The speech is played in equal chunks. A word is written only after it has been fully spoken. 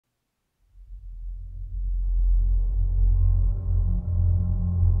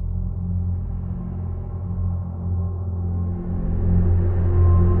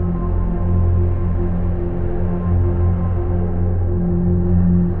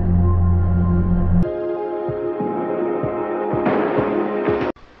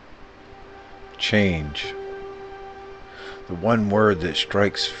Change. The one word that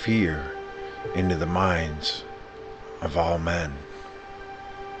strikes fear into the minds of all men.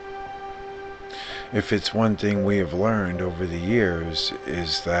 If it's one thing we have learned over the years,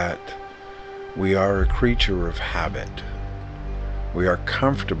 is that we are a creature of habit. We are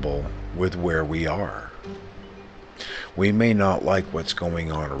comfortable with where we are. We may not like what's going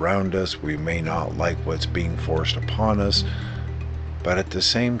on around us, we may not like what's being forced upon us, but at the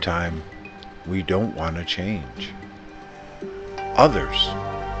same time, we don't want to change. Others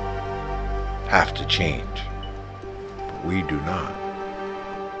have to change, but we do not.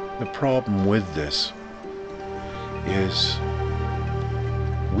 The problem with this is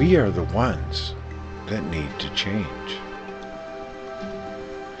we are the ones that need to change.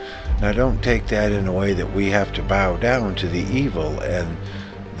 Now, don't take that in a way that we have to bow down to the evil and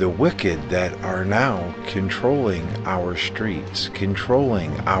the wicked that are now controlling our streets,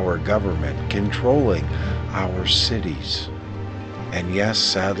 controlling our government, controlling our cities, and yes,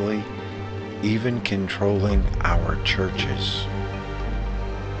 sadly, even controlling our churches.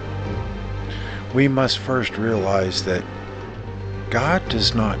 We must first realize that God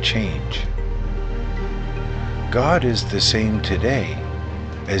does not change. God is the same today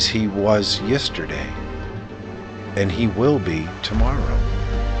as He was yesterday, and He will be tomorrow.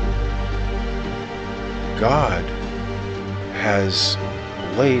 God has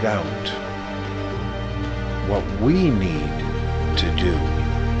laid out what we need to do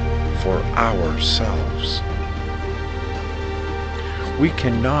for ourselves. We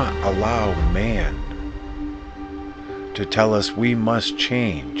cannot allow man to tell us we must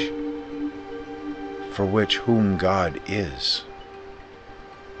change for which whom God is.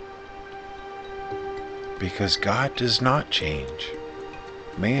 Because God does not change,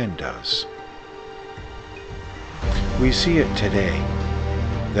 man does. We see it today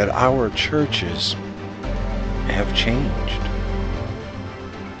that our churches have changed.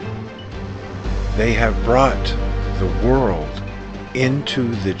 They have brought the world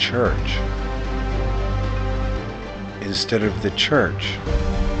into the church instead of the church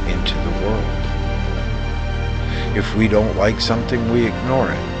into the world. If we don't like something, we ignore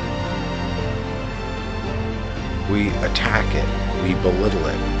it. We attack it, we belittle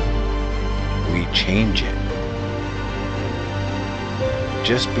it, we change it.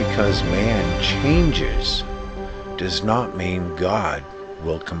 Just because man changes does not mean God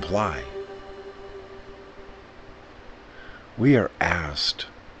will comply. We are asked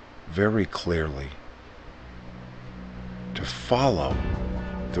very clearly to follow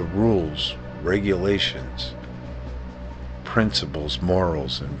the rules, regulations, principles,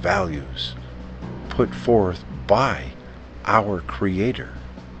 morals, and values put forth by our Creator.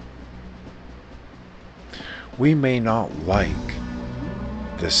 We may not like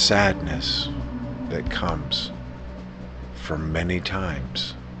the sadness that comes from many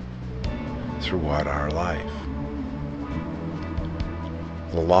times throughout our life.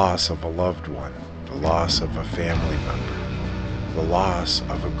 The loss of a loved one, the loss of a family member, the loss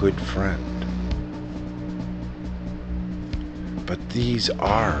of a good friend. But these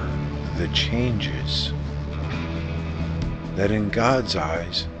are the changes that in God's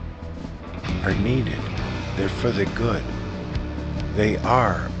eyes are needed. They're for the good. They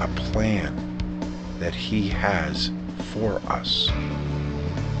are a plan that He has for us.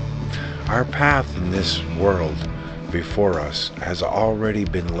 Our path in this world before us has already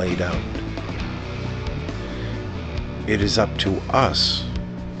been laid out. It is up to us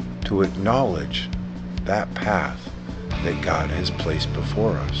to acknowledge that path that God has placed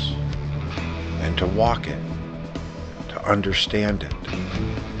before us and to walk it, to understand it,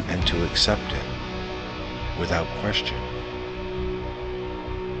 and to accept it without question.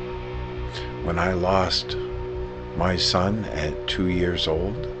 When I lost my son at 2 years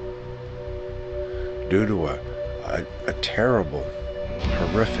old due to a terrible,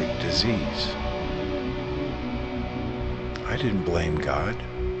 horrific disease, I didn't blame God.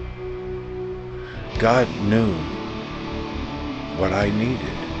 God knew what I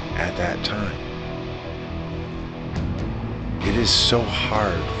needed at that time. It is so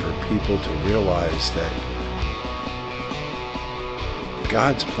hard for people to realize that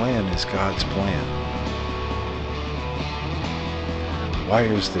God's plan is God's plan. Why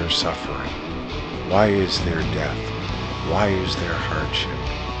is there suffering? Why is there death? Why is there hardship?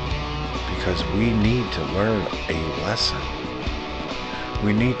 Because we need to learn a lesson.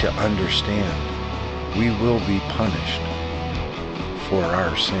 We need to understand we will be punished for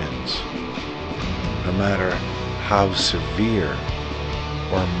our sins, no matter how severe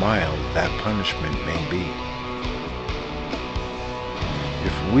or mild that punishment may be.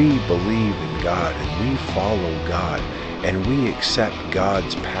 If we believe in God and we follow God and we accept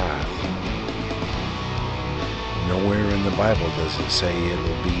God's path, nowhere in the Bible does it say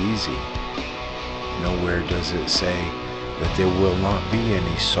it'll be easy. Nowhere does it say that there will not be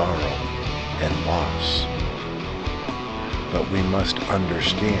any sorrow and loss. But we must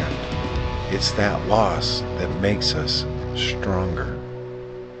understand it's that loss that makes us stronger.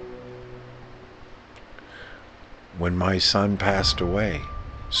 When my son passed away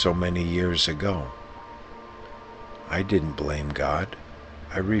so many years ago, I didn't blame God.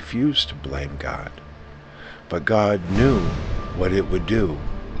 I refused to blame God. But God knew what it would do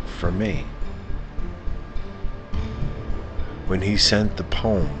for me. When He sent the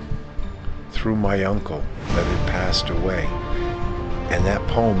poem through my uncle that had passed away, and that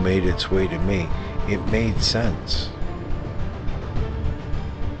poem made its way to me, it made sense.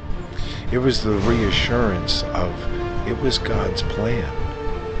 It was the reassurance of it was God's plan.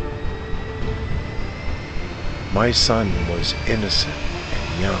 My son was innocent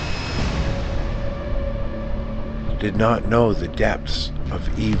and young, did not know the depths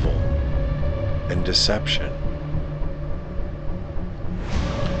of evil and deception.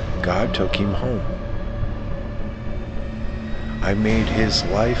 God took him home. I made his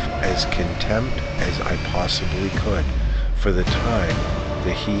life as contempt as I possibly could for the time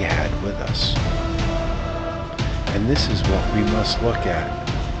that he had with us. And this is what we must look at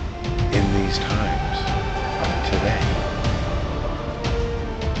in these times of today.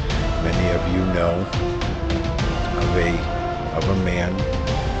 Many of you know of a man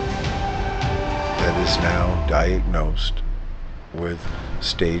that is now diagnosed with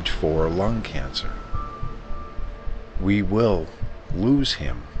stage 4 lung cancer. We will lose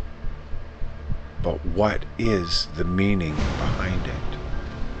him, but what is the meaning behind it?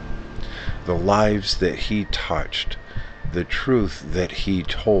 The lives that he touched, the truth that he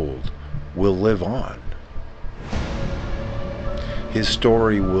told will live on. His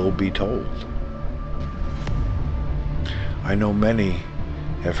story will be told. I know many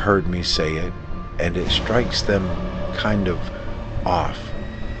have heard me say it, and it strikes them kind of off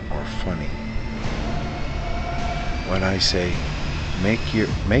or funny when I say make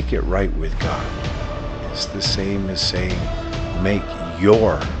it right with God. It's the same as saying make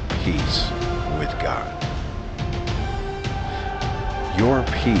your peace with God. Your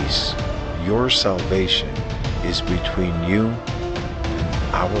peace, your salvation is between you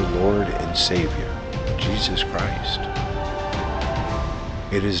and our Lord and Savior, Jesus Christ.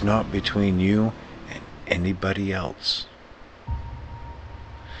 It is not between you and anybody else.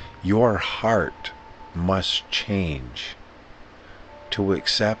 Your heart must change to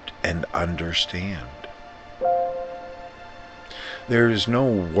accept and understand. There is no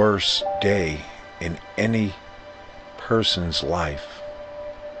worse day in any person's life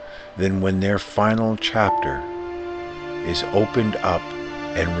than when their final chapter is opened up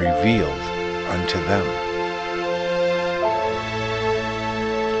and revealed unto them.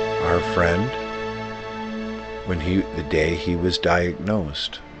 Our friend, the day he was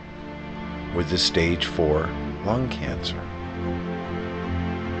diagnosed with the stage 4 lung cancer,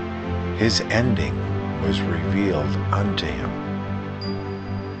 his ending was revealed unto him.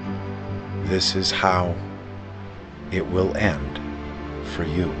 This is how it will end for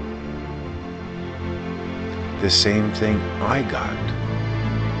you. The same thing I got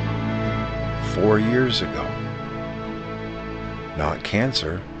 4 years ago. Not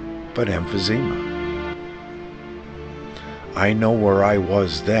cancer, but emphysema. I know where I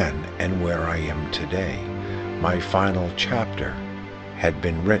was then and where I am today. My final chapter had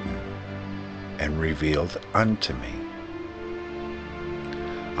been written and revealed unto me.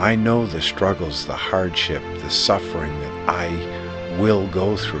 I know the struggles, the hardship, the suffering that I will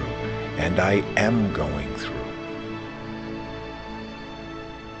go through, and I am going through.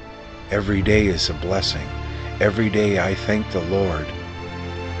 Every day is a blessing. Every day I thank the Lord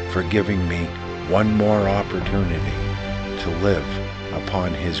for giving me one more opportunity to live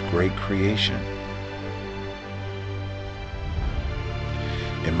upon His great creation.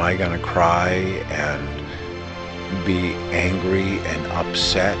 Am I going to cry and be angry and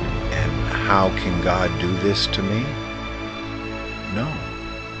upset and how can God do this to me? No.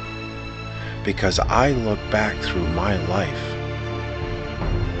 Because I look back through my life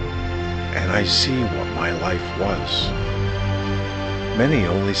and I see what my life was. Many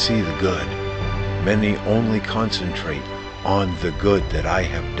only see the good. Many only concentrate on the good that I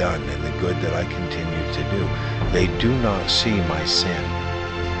have done and the good that I continue to do. They do not see my sin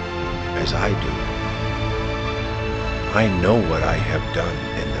as I do. I know what I have done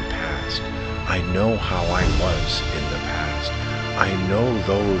in the past. I know how I was in the past. I know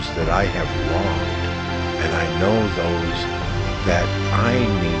those that I have wronged, and I know those that I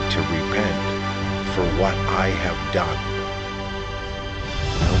need to repent for what I have done.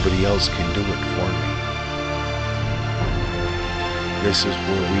 Nobody else can do it for me. This is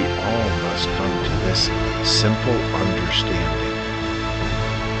where we all must come to this simple understanding.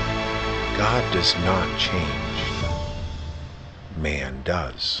 God does not change. Man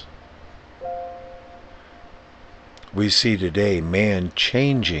does. We see today man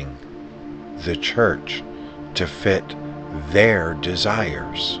changing the church to fit their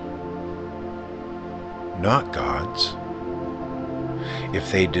desires, not God's.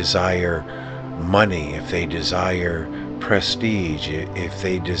 If they desire money, if they desire prestige, if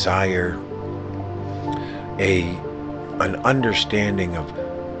they desire an understanding of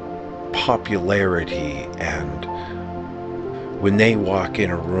popularity, and when they walk in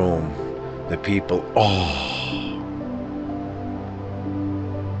a room, the people,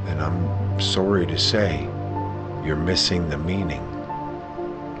 then I'm sorry to say, you're missing the meaning.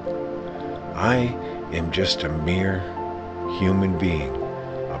 I am just a mere human being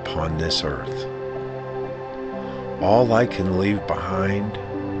upon this earth. All I can leave behind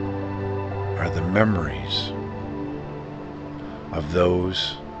are the memories of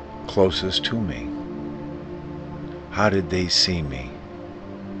those closest to me. How did they see me?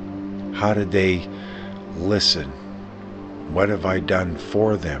 How did they listen? What have I done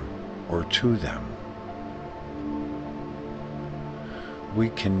for them or to them? We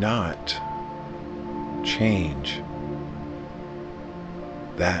cannot change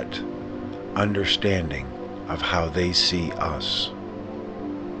that understanding of how they see us.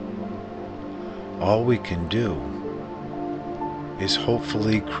 All we can do is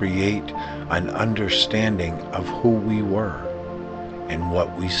hopefully create an understanding of who we were and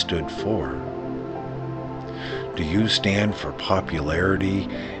what we stood for. Do you stand for popularity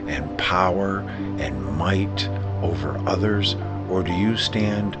and power and might over others, or do you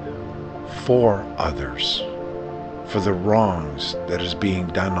stand for others, for the wrongs that is being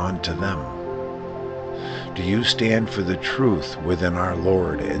done unto them? Do you stand for the truth within our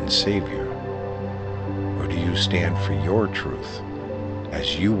Lord and Savior? Or do you stand for your truth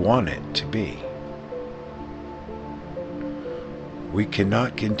as you want it to be? We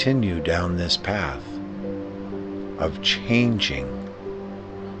cannot continue down this path of changing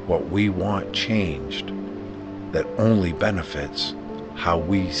what we want changed that only benefits how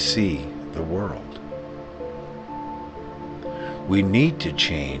we see the world. We need to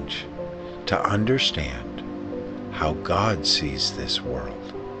change to understand how God sees this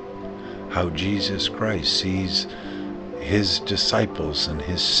world, how Jesus Christ sees his disciples and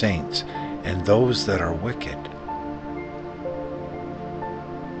his saints and those that are wicked.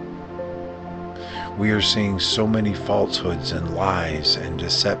 We are seeing so many falsehoods and lies and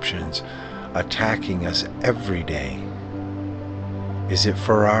deceptions attacking us every day. Is it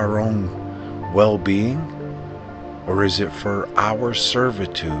for our own well-being, or is it for our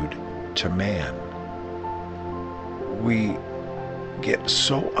servitude to man? We get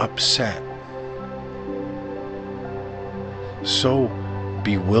so upset, so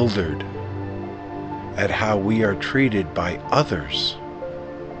bewildered at how we are treated by others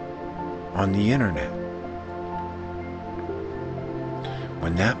on the internet,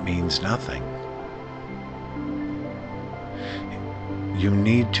 when that means nothing. You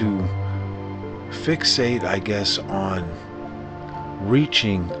need to fixate, I guess, on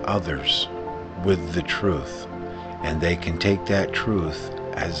reaching others with the truth, and they can take that truth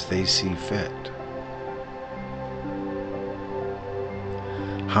as they see fit.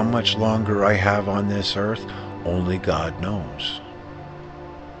 How much longer I have on this earth, only God knows.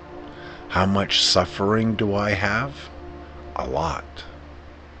 How much suffering do I have? A lot.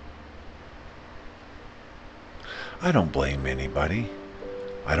 I don't blame anybody.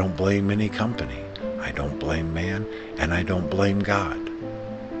 I don't blame any company. I don't blame man, and I don't blame God.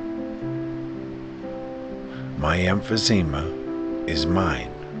 My emphysema is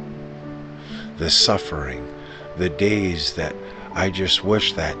mine. The suffering, the days that I just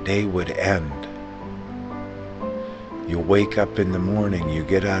wish that day would end. You wake up in the morning, you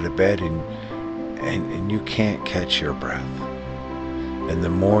get out of bed, and you can't catch your breath. And the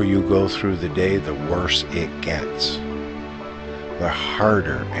more you go through the day, the worse it gets. The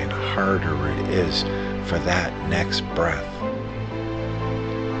harder and harder it is for that next breath.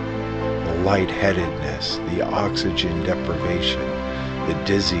 The lightheadedness, the oxygen deprivation, the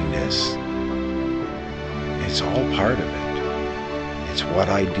dizziness, it's all part of it. It's what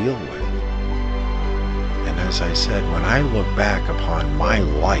I deal with. And as I said, when I look back upon my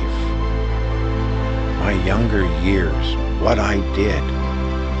life, my younger years, what I did,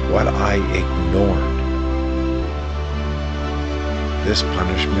 what I ignored, this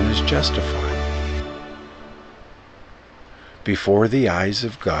punishment is justified. Before the eyes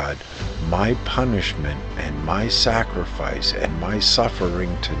of God, my punishment and my sacrifice and my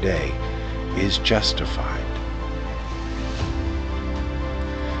suffering today is justified.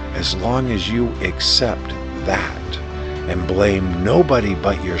 As long as you accept that and blame nobody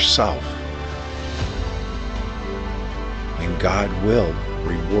but yourself, and God will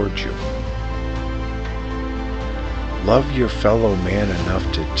reward you. Love your fellow man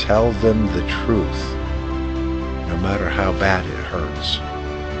enough to tell them the truth, no matter how bad it hurts.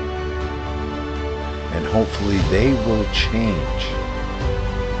 And hopefully they will change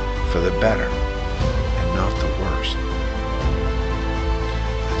for the better and not the worse.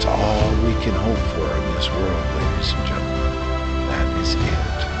 That's all we can hope for in this world, ladies and gentlemen. That is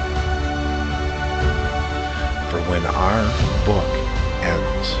it. For when our book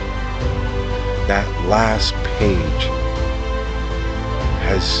ends, that last page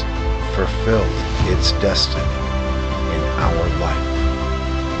has fulfilled its destiny in our life.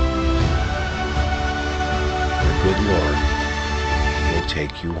 The good Lord will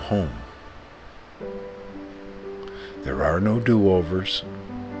take you home. There are no do-overs.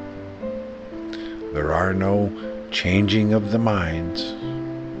 There are no changing of the minds.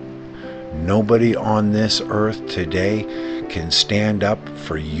 Nobody on this earth today can stand up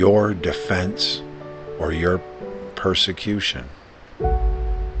for your defense or your persecution.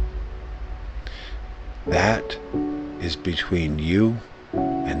 That is between you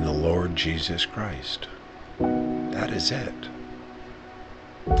and the Lord Jesus Christ. That is it.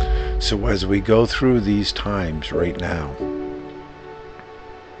 So as we go through these times right now,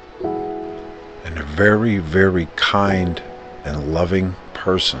 and a very, very kind and loving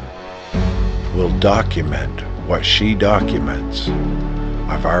person will document what she documents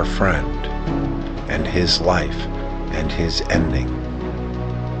of our friend and his life and his ending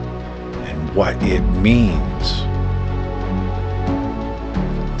and what it means.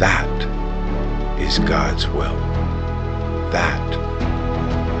 That is God's will. That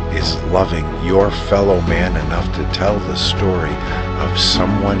is loving your fellow man enough to tell the story of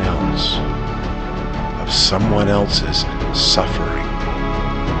someone else, of someone else's suffering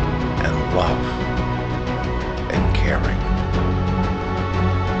and love and caring.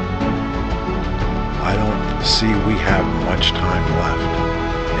 I don't see we have much time left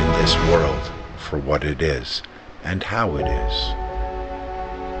in this world for what it is and how it is.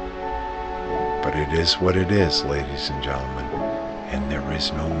 But it is what it is, ladies and gentlemen, and there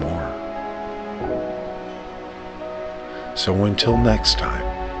is no more. So until next time,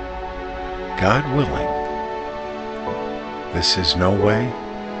 God willing, this is No Way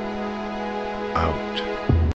Out.